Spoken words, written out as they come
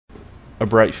A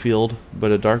bright field,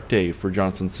 but a dark day for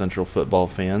Johnson Central football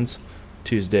fans.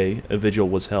 Tuesday, a vigil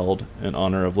was held in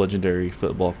honor of legendary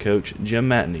football coach Jim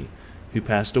Matney, who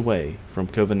passed away from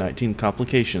COVID-19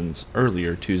 complications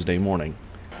earlier Tuesday morning.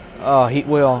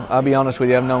 Well, I'll be honest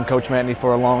with you, I've known Coach Matney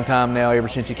for a long time now, ever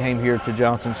since he came here to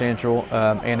Johnson Central.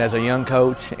 And as a young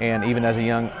coach and even as a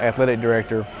young athletic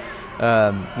director,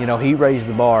 he raised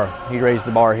the bar. He raised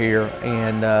the bar here,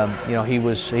 and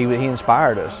he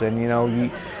inspired us. And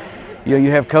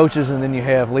you have coaches and then you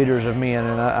have leaders of men,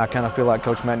 and I kind of feel like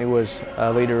Coach Matney was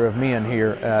a leader of men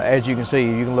here. As you can see,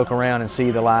 you can look around and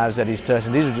see the lives that he's touched,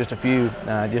 and these are just a few,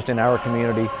 just in our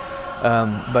community.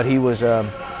 But he was a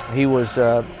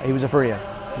friend.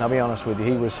 I'll be honest with you.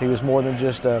 He was more than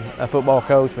just a football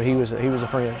coach, but he was a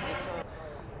friend.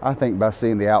 I think by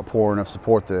seeing the outpouring of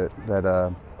support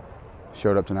that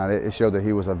showed up tonight, it showed that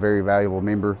he was a very valuable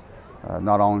member,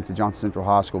 not only to Johnson Central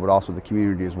High School, but also the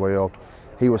community as well.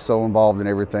 He was so involved in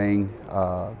everything,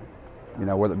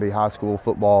 whether it be high school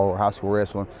football or high school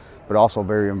wrestling, but also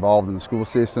very involved in the school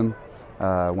system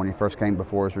when he first came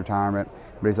before his retirement.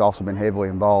 But he's also been heavily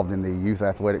involved in the youth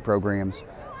athletic programs,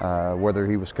 whether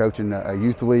he was coaching a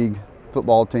youth league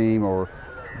football team or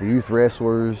the youth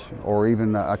wrestlers or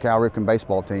even a Cal Ripken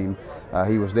baseball team.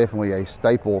 He was definitely a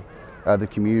staple of the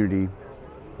community,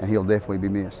 and he'll definitely be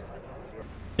missed.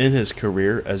 In his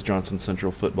career as Johnson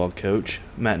Central football coach,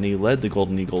 Matney led the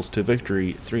Golden Eagles to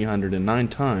victory 309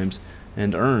 times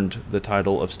and earned the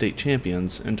title of state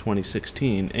champions in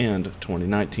 2016 and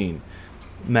 2019.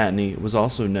 Matney was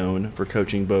also known for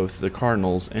coaching both the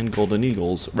Cardinals and Golden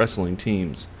Eagles wrestling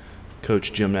teams.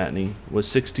 Coach Jim Matney was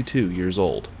 62 years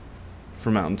old.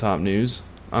 For Mountaintop News,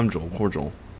 I'm Joel Cordial.